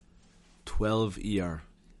12 Iyar,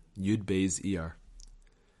 Yud Beis Iyar.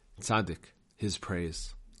 Tzaddik, his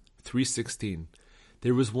praise. 3:16.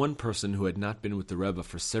 There was one person who had not been with the Rebbe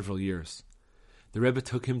for several years. The Rebbe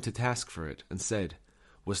took him to task for it and said,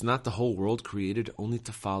 "Was not the whole world created only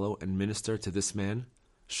to follow and minister to this man?"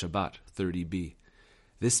 Shabbat 30b.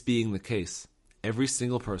 This being the case, every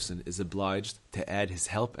single person is obliged to add his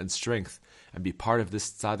help and strength and be part of this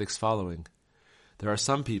tzaddik's following. There are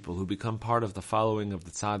some people who become part of the following of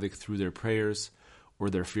the tzaddik through their prayers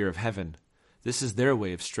or their fear of heaven. This is their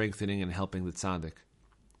way of strengthening and helping the tzaddik.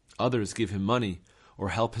 Others give him money or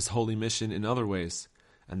help his holy mission in other ways,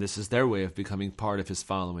 and this is their way of becoming part of his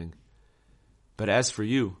following. But as for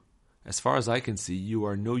you, as far as I can see, you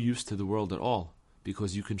are no use to the world at all,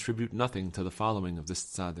 because you contribute nothing to the following of this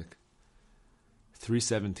tzaddik.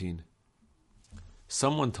 3:17.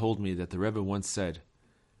 Someone told me that the Rebbe once said,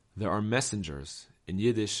 "There are messengers, in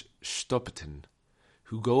Yiddish shtopten,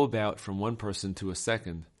 who go about from one person to a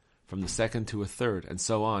second, from the second to a third, and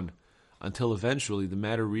so on, until eventually the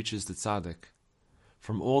matter reaches the tzaddik.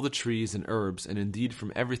 From all the trees and herbs, and indeed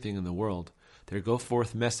from everything in the world, there go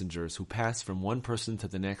forth messengers who pass from one person to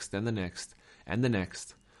the next, and the next, and the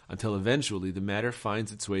next, until eventually the matter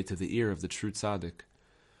finds its way to the ear of the true tzaddik.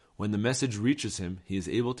 When the message reaches him, he is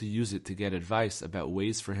able to use it to get advice about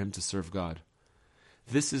ways for him to serve God.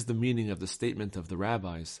 This is the meaning of the statement of the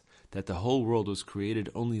rabbis, that the whole world was created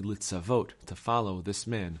only litzavot, to follow this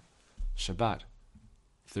man." Shabbat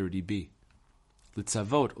 30b.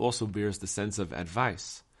 Litzavot also bears the sense of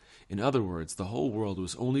advice. In other words, the whole world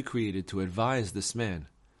was only created to advise this man.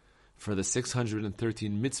 For the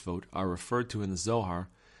 613 mitzvot are referred to in the Zohar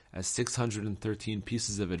as 613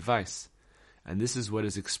 pieces of advice, and this is what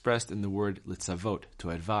is expressed in the word litzavot, to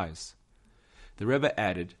advise. The Rebbe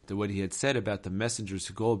added that what he had said about the messengers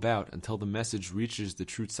who go about until the message reaches the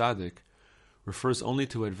true tzaddik refers only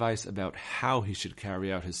to advice about how he should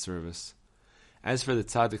carry out his service. As for the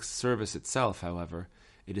tzaddik's service itself, however,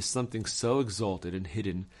 it is something so exalted and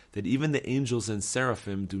hidden that even the angels and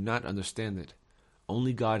seraphim do not understand it.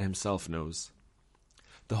 Only God himself knows.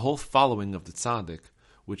 The whole following of the tzaddik,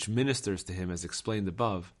 which ministers to him as explained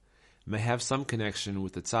above, may have some connection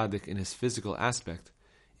with the tzaddik in his physical aspect,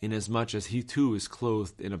 inasmuch as he too is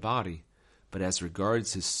clothed in a body, but as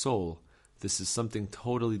regards his soul, this is something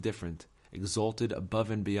totally different, exalted above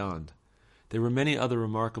and beyond. There were many other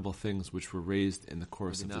remarkable things which were raised in the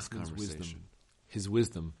course of this conversation. His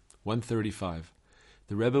wisdom. 135.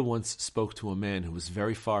 The Rebbe once spoke to a man who was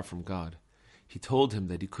very far from God. He told him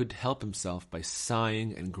that he could help himself by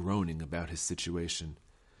sighing and groaning about his situation.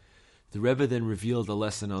 The Rebbe then revealed a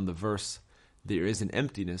lesson on the verse, "There is an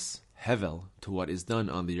emptiness, hevel, to what is done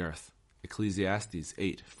on the earth." Ecclesiastes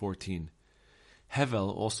 8:14. Hevel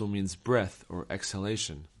also means breath or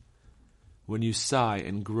exhalation. When you sigh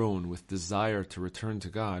and groan with desire to return to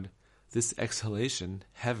God, this exhalation,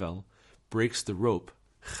 hevel, breaks the rope,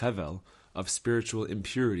 chevel, of spiritual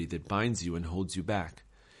impurity that binds you and holds you back.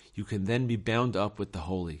 You can then be bound up with the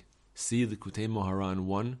holy. See Likutei Moharan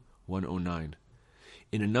 1:109.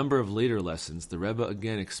 In a number of later lessons, the Rebbe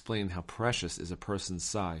again explained how precious is a person's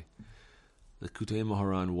sigh. Likutei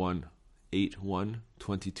Moharan 1:8:1,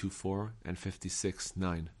 22:4, and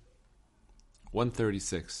 56:9.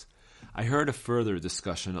 136. I heard a further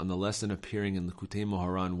discussion on the lesson appearing in Likutei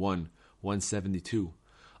Moharan 1:172,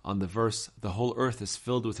 on the verse, "The whole earth is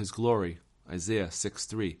filled with his glory," Isaiah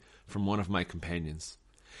 6:3, from one of my companions.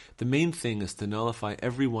 The main thing is to nullify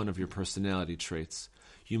every one of your personality traits.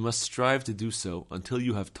 You must strive to do so until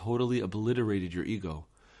you have totally obliterated your ego,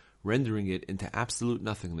 rendering it into absolute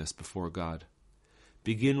nothingness before God.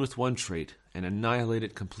 Begin with one trait and annihilate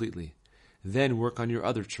it completely. Then work on your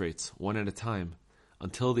other traits, one at a time,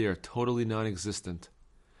 until they are totally non-existent.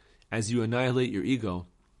 As you annihilate your ego,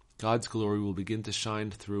 God's glory will begin to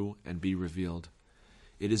shine through and be revealed.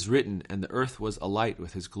 It is written, "And the earth was alight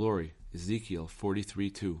with his glory," Ezekiel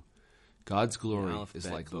 43:2. God's glory is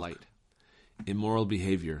like light. Immoral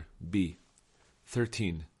behavior. B.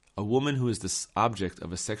 13. A woman who is the object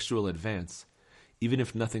of a sexual advance, even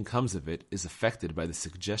if nothing comes of it, is affected by the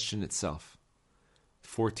suggestion itself.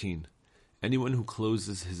 14. Anyone who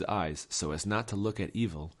closes his eyes so as not to look at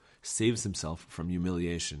evil saves himself from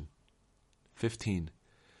humiliation. 15.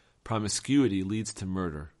 Promiscuity leads to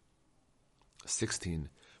murder. 16.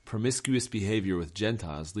 Promiscuous behavior with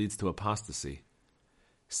Gentiles leads to apostasy.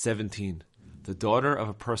 17. The daughter of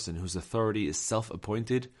a person whose authority is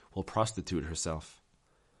self-appointed will prostitute herself.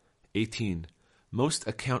 18. Most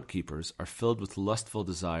account keepers are filled with lustful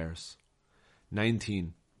desires.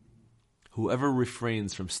 19. Whoever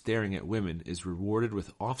refrains from staring at women is rewarded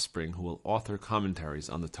with offspring who will author commentaries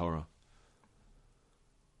on the Torah.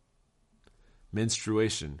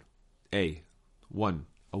 Menstruation. A. 1.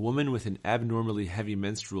 A woman with an abnormally heavy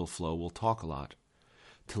menstrual flow will talk a lot.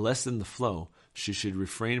 To lessen the flow, she should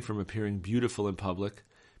refrain from appearing beautiful in public,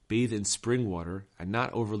 bathe in spring water, and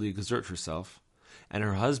not overly exert herself, and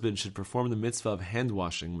her husband should perform the mitzvah of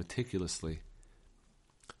hand-washing meticulously.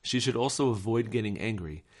 She should also avoid getting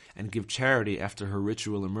angry and give charity after her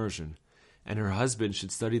ritual immersion, and her husband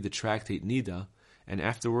should study the tractate Nida and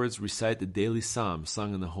afterwards recite the daily psalm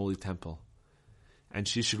sung in the holy temple. And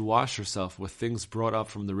she should wash herself with things brought up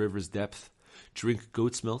from the river's depth, drink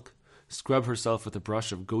goat's milk, scrub herself with a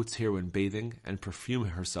brush of goat's hair when bathing, and perfume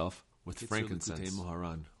herself with frankincense.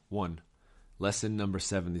 1. Lesson number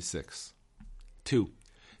 76. 2.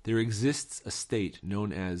 There exists a state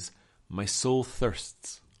known as "my soul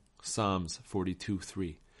thirsts," Psalms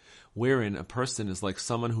 42:3, wherein a person is like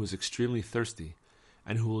someone who is extremely thirsty,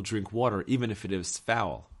 and who will drink water even if it is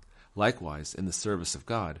foul. Likewise, in the service of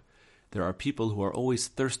God, there are people who are always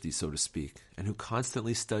thirsty, so to speak, and who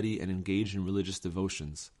constantly study and engage in religious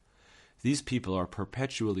devotions. These people are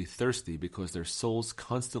perpetually thirsty because their souls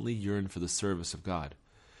constantly yearn for the service of God.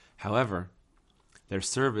 However, their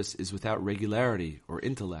service is without regularity or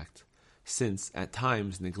intellect, since, at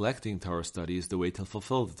times, neglecting Torah study is the way to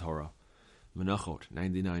fulfill the Torah. Menachot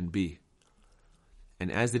 99b.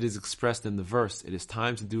 And as it is expressed in the verse, it is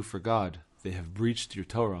time to do for God, they have breached your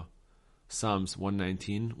Torah. Psalms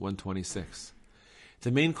 119, 126.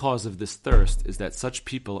 The main cause of this thirst is that such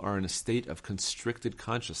people are in a state of constricted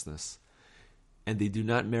consciousness, and they do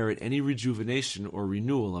not merit any rejuvenation or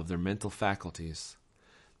renewal of their mental faculties.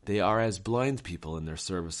 They are as blind people in their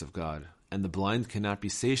service of God, and the blind cannot be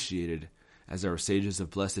satiated, as our sages of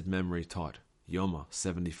blessed memory taught. Yoma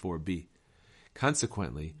 74b.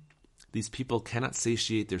 Consequently, these people cannot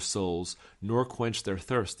satiate their souls nor quench their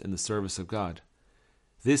thirst in the service of God.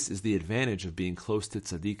 This is the advantage of being close to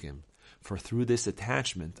tzaddikim, for through this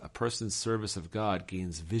attachment a person's service of God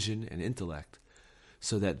gains vision and intellect,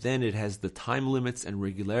 so that then it has the time limits and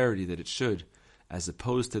regularity that it should, as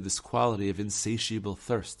opposed to this quality of insatiable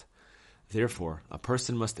thirst. Therefore, a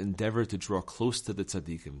person must endeavor to draw close to the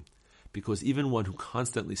tzaddikim, because even one who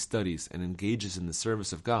constantly studies and engages in the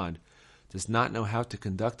service of God does not know how to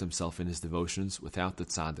conduct himself in his devotions without the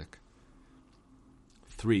tzaddik.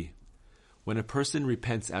 3. When a person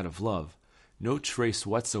repents out of love, no trace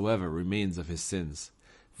whatsoever remains of his sins.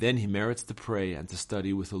 Then he merits to pray and to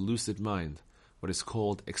study with a lucid mind, what is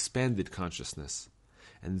called expanded consciousness.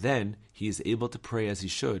 And then he is able to pray as he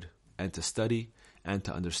should, and to study and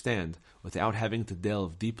to understand without having to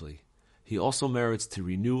delve deeply. He also merits to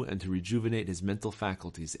renew and to rejuvenate his mental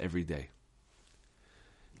faculties every day.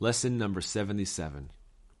 Lesson number 77.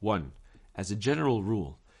 1. As a general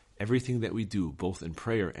rule, everything that we do, both in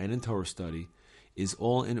prayer and in Torah study, is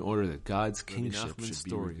all in order that God's kingship should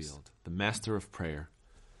be revealed, the master of prayer.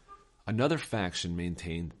 Another faction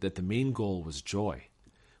maintained that the main goal was joy.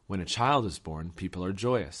 When a child is born, people are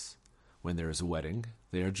joyous. When there is a wedding,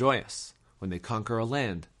 they are joyous. When they conquer a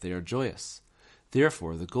land, they are joyous.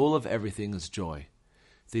 Therefore, the goal of everything is joy.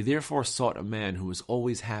 They therefore sought a man who was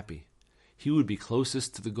always happy. He would be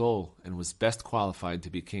closest to the goal and was best qualified to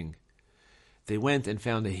be king. They went and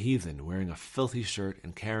found a heathen wearing a filthy shirt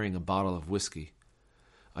and carrying a bottle of whiskey.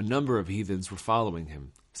 A number of heathens were following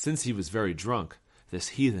him. Since he was very drunk, this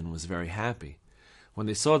heathen was very happy. When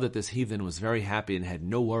they saw that this heathen was very happy and had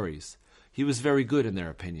no worries, he was very good in their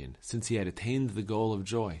opinion, since he had attained the goal of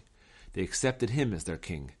joy. They accepted him as their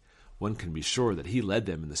king. One can be sure that he led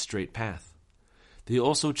them in the straight path. They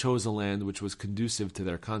also chose a land which was conducive to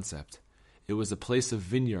their concept. It was a place of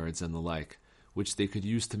vineyards and the like, which they could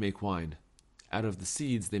use to make wine. Out of the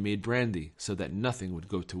seeds they made brandy, so that nothing would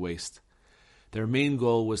go to waste. Their main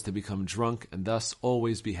goal was to become drunk and thus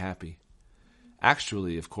always be happy.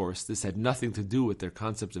 Actually, of course, this had nothing to do with their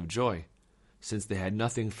concept of joy, since they had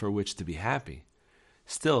nothing for which to be happy.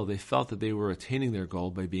 Still, they felt that they were attaining their goal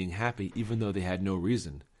by being happy even though they had no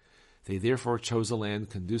reason. They therefore chose a land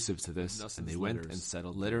conducive to this, and they went and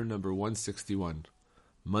settled. Letter number 161.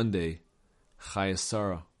 Monday,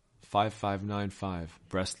 Chayasara, 5595,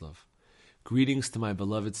 Breslov. Greetings to my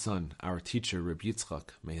beloved son, our teacher, Reb Yitzchak,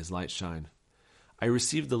 may his light shine. I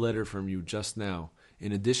received a letter from you just now,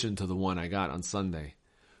 in addition to the one I got on Sunday.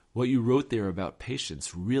 What you wrote there about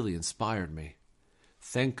patience really inspired me.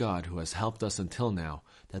 Thank God, who has helped us until now,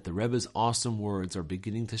 that the Rebbe's awesome words are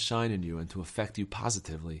beginning to shine in you and to affect you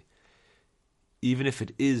positively. Even if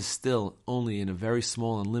it is still only in a very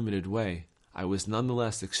small and limited way, I was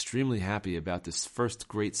nonetheless extremely happy about this first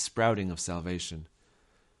great sprouting of salvation.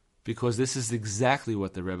 Because this is exactly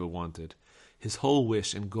what the Rebbe wanted. His whole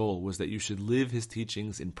wish and goal was that you should live his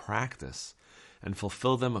teachings in practice, and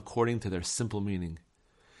fulfill them according to their simple meaning.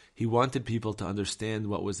 He wanted people to understand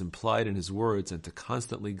what was implied in his words and to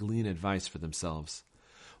constantly glean advice for themselves.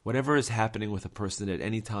 Whatever is happening with a person at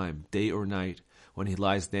any time, day or night, when he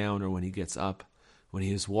lies down or when he gets up, when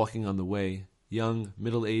he is walking on the way, young,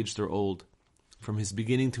 middle-aged, or old, from his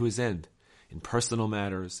beginning to his end, in personal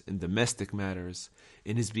matters, in domestic matters,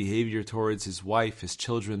 in his behavior towards his wife, his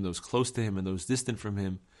children, those close to him and those distant from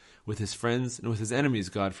him, with his friends and with his enemies,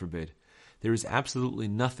 God forbid. There is absolutely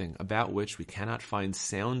nothing about which we cannot find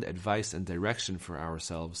sound advice and direction for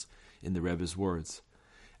ourselves in the Rebbe's words.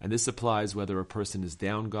 And this applies whether a person is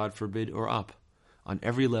down, God forbid, or up, on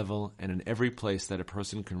every level and in every place that a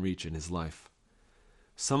person can reach in his life.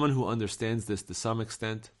 Someone who understands this to some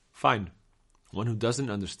extent, fine. One who doesn't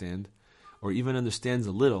understand, or even understands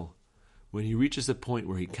a little, when he reaches a point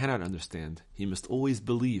where he cannot understand, he must always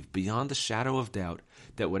believe beyond a shadow of doubt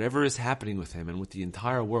that whatever is happening with him and with the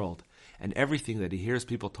entire world, and everything that he hears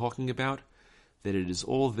people talking about, that it is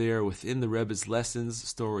all there within the Rebbe's lessons,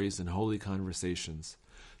 stories, and holy conversations.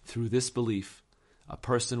 Through this belief, a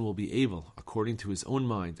person will be able, according to his own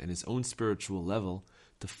mind and his own spiritual level,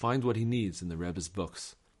 to find what he needs in the Rebbe's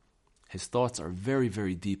books. His thoughts are very,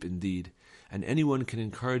 very deep indeed, and anyone can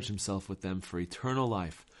encourage himself with them for eternal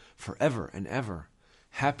life, forever and ever.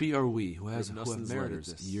 Happy are we who have merited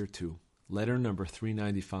this. Year 2, letter number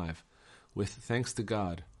 395, with thanks to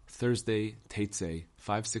God, Thursday, Teitzei,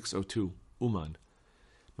 5602, Uman.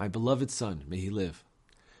 My beloved son, may he live.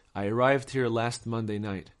 I arrived here last Monday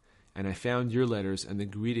night, and I found your letters and the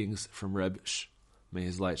greetings from Reb Sh. May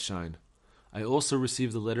his light shine. I also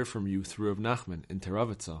received a letter from you through Reb Nachman in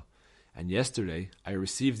Teravitza, and yesterday I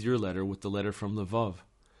received your letter with the letter from Lvov.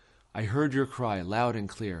 I heard your cry loud and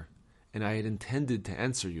clear, and I had intended to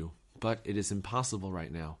answer you, but it is impossible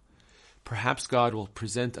right now. Perhaps God will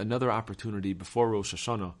present another opportunity before Rosh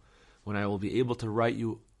Hashanah, when I will be able to write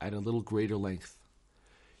you at a little greater length.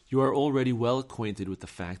 You are already well acquainted with the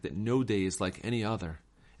fact that no day is like any other,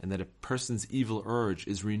 and that a person's evil urge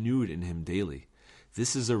is renewed in him daily.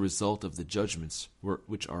 This is a result of the judgments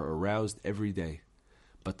which are aroused every day.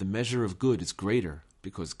 But the measure of good is greater,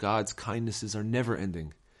 because God's kindnesses are never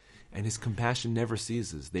ending, and his compassion never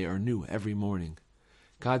ceases. They are new every morning.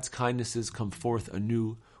 God's kindnesses come forth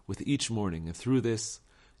anew with each morning, and through this,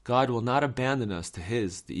 God will not abandon us to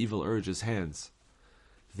the evil urge's hands.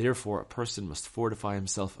 Therefore, a person must fortify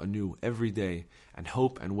himself anew every day, and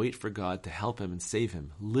hope and wait for God to help him and save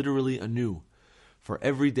him, literally anew. For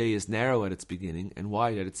every day is narrow at its beginning and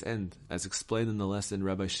wide at its end, as explained in the lesson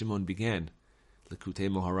Rabbi Shimon began, Likutei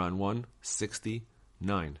Moharan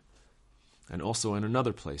 1:69, and also in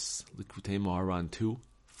another place, Likutei Moharan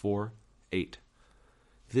 2:4-8.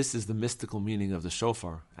 This is the mystical meaning of the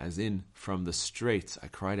shofar, as in, from the straits I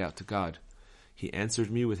cried out to God. He answered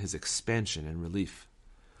me with his expansion and relief.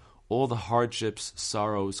 All the hardships,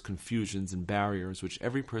 sorrows, confusions, and barriers which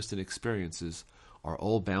every person experiences are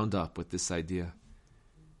all bound up with this idea.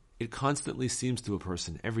 It constantly seems to a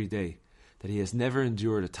person every day that he has never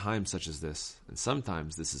endured a time such as this, and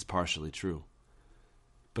sometimes this is partially true.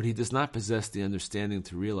 But he does not possess the understanding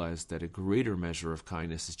to realize that a greater measure of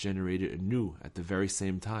kindness is generated anew at the very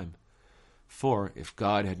same time. For, if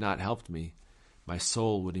God had not helped me, my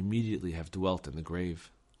soul would immediately have dwelt in the grave.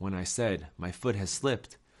 When I said, my foot has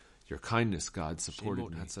slipped, your kindness, God,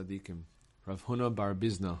 supported me. Hatzadikim. Rav Huna bar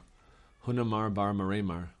Bizna, Huna mar bar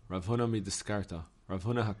Maremar, Rav Huna midiskarta, Rav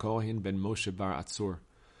Huna HaKohen ben Moshe bar Atzur,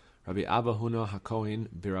 Rabbi Abba Huna HaKohen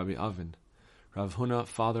b'Rabbi Avin, Rav Huna,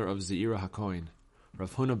 father of Zeira HaKohen,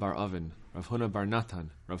 Rav Huna bar Avin, Rav Huna bar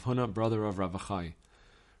Natan, Rav Huna, brother of Rav Achai,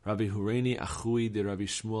 Rabbi Hureini Achui de Rabbi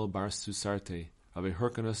Shmuel bar Susarte, Rabbi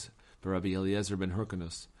Hyrcanus b'Rabbi Eliezer ben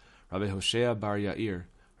Hyrcanus, Rabbi Hoshea bar Yair,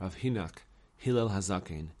 Rav Hinak, Hillel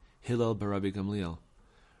Hazaken, Hillel b'Rabbi Gamliel,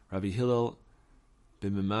 Rabbi Hillel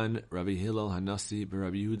b'Miman, Rabbi Hillel Hanasi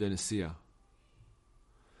b'Rabbi Yehuda Nesia,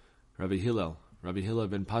 Rabbi Hillel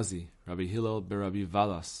ben Pazi, Rabbi Hillel b'Rabbi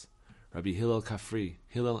Valas, Rabbi Hillel Kafri,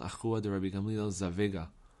 Hillel Achua de Rabbi Gamliel Zavega,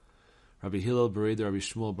 Rabbi Hillel b'Rei de Rabbi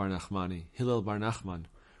Shmuel bar Nachmani, Hillel bar Nachman,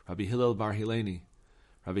 Rabbi Hillel bar Hileni,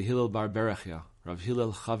 Rabbi Hillel bar Berechia, Rav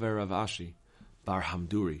Hillel Chaver Rav Ashi, bar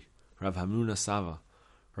Hamduri, Rav Hamnuna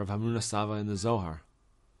Sava in the Zohar,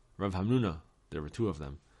 Rav Hamnuna, there were two of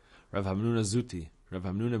them, Rav Hamnuna Zuti, Rav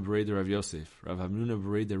Hamnuna b'Rei de Rav Yosef, Rav Hamnuna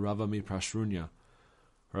b'Rei de Ravami Prashrunya,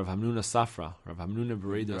 Rav Hamnuna Safra, Rav Hamnuna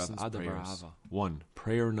b'Rei de Rav Ada bar Ahava. 1.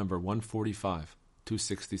 Prayer number 145,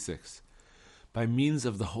 266. By means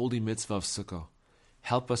of the holy mitzvah of Sukkah,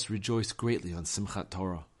 help us rejoice greatly on Simchat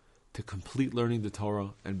Torah, to complete learning the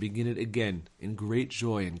Torah and begin it again in great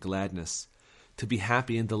joy and gladness, to be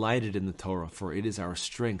happy and delighted in the Torah, for it is our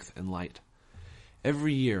strength and light.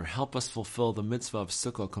 Every year, help us fulfill the mitzvah of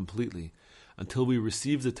Sukkah completely, until we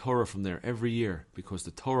receive the Torah from there every year, because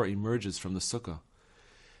the Torah emerges from the Sukkah.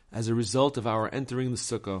 As a result of our entering the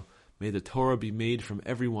Sukkah, may the Torah be made from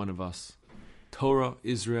every one of us. Torah,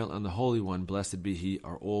 Israel, and the Holy One, blessed be He,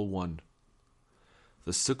 are all one.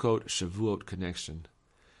 The Sukkot-Shavuot connection.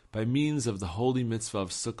 By means of the holy mitzvah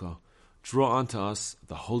of Sukkah, draw unto us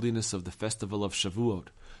the holiness of the festival of Shavuot,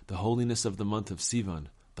 the holiness of the month of Sivan,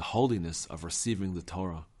 the holiness of receiving the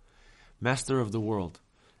Torah. Master of the world,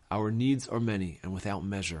 our needs are many and without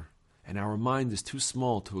measure, and our mind is too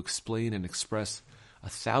small to explain and express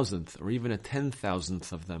 1,000th or even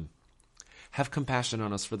 10,000th of them. Have compassion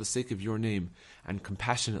on us for the sake of your name, and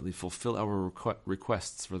compassionately fulfill our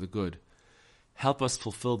requests for the good. Help us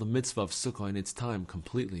fulfill the mitzvah of Sukkah in its time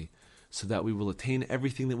completely, so that we will attain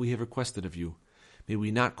everything that we have requested of you. May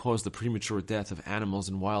we not cause the premature death of animals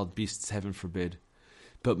and wild beasts, heaven forbid.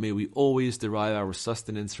 But may we always derive our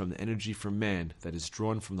sustenance from the energy from man that is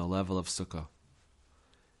drawn from the level of Sukkah.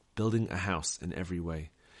 Building a house in every way.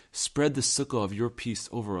 Spread the Sukkah of your peace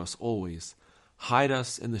over us always. Hide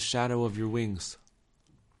us in the shadow of your wings.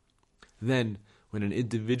 Then, when an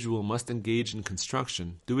individual must engage in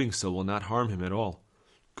construction, doing so will not harm him at all.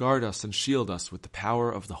 Guard us and shield us with the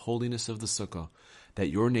power of the holiness of the Sukkah that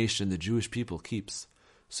your nation, the Jewish people, keeps,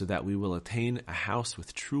 so that we will attain a house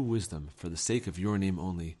with true wisdom for the sake of your name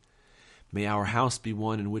only. May our house be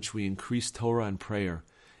one in which we increase Torah and prayer,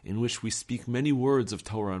 in which we speak many words of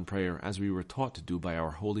Torah and prayer as we were taught to do by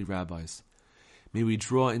our holy rabbis. May we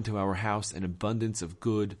draw into our house an abundance of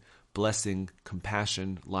good, blessing,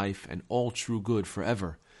 compassion, life, and all true good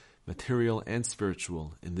forever, material and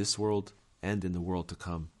spiritual, in this world and in the world to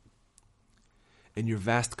come. In your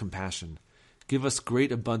vast compassion, give us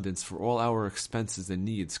great abundance for all our expenses and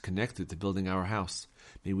needs connected to building our house.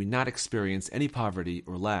 May we not experience any poverty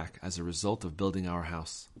or lack as a result of building our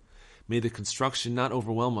house. May the construction not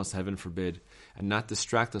overwhelm us, heaven forbid, and not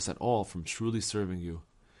distract us at all from truly serving you.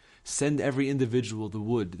 Send every individual the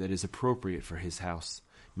wood that is appropriate for his house.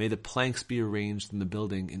 May the planks be arranged in the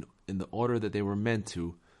building in the order that they were meant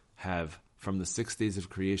to have from the 6 days of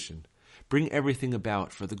creation. Bring everything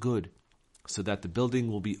about for the good, so that the building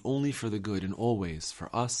will be only for the good in all ways,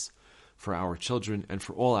 for us, for our children, and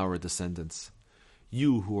for all our descendants.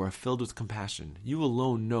 You who are filled with compassion, you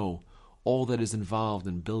alone know all that is involved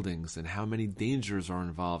in buildings and how many dangers are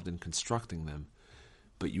involved in constructing them.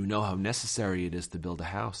 But you know how necessary it is to build a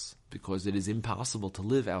house, because it is impossible to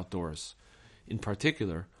live outdoors. In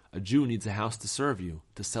particular, a Jew needs a house to serve you,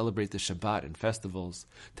 to celebrate the Shabbat and festivals,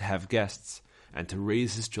 to have guests, and to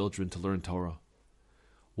raise his children to learn Torah.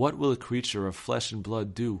 What will a creature of flesh and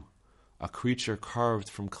blood do? A creature carved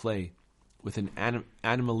from clay, with an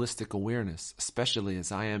animalistic awareness, especially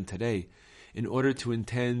as I am today, in order to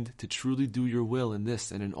intend to truly do your will in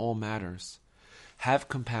this and in all matters. Have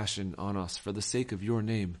compassion on us for the sake of your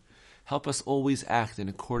name. Help us always act in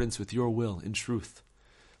accordance with your will in truth.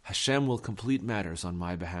 Hashem will complete matters on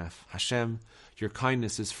my behalf. Hashem, your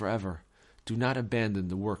kindness is forever. Do not abandon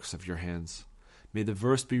the works of your hands. May the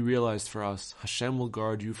verse be realized for us. Hashem will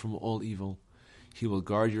guard you from all evil. He will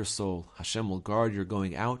guard your soul. Hashem will guard your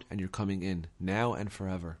going out and your coming in, now and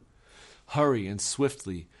forever. Hurry and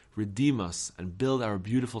swiftly redeem us and build our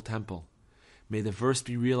beautiful temple. May the verse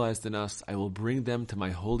be realized in us. I will bring them to my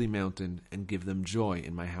holy mountain and give them joy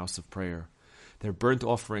in my house of prayer. Their burnt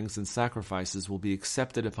offerings and sacrifices will be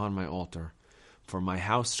accepted upon my altar, for my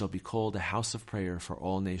house shall be called a house of prayer for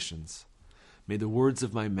all nations. May the words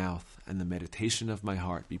of my mouth and the meditation of my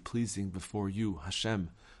heart be pleasing before you, Hashem,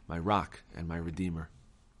 my rock and my redeemer.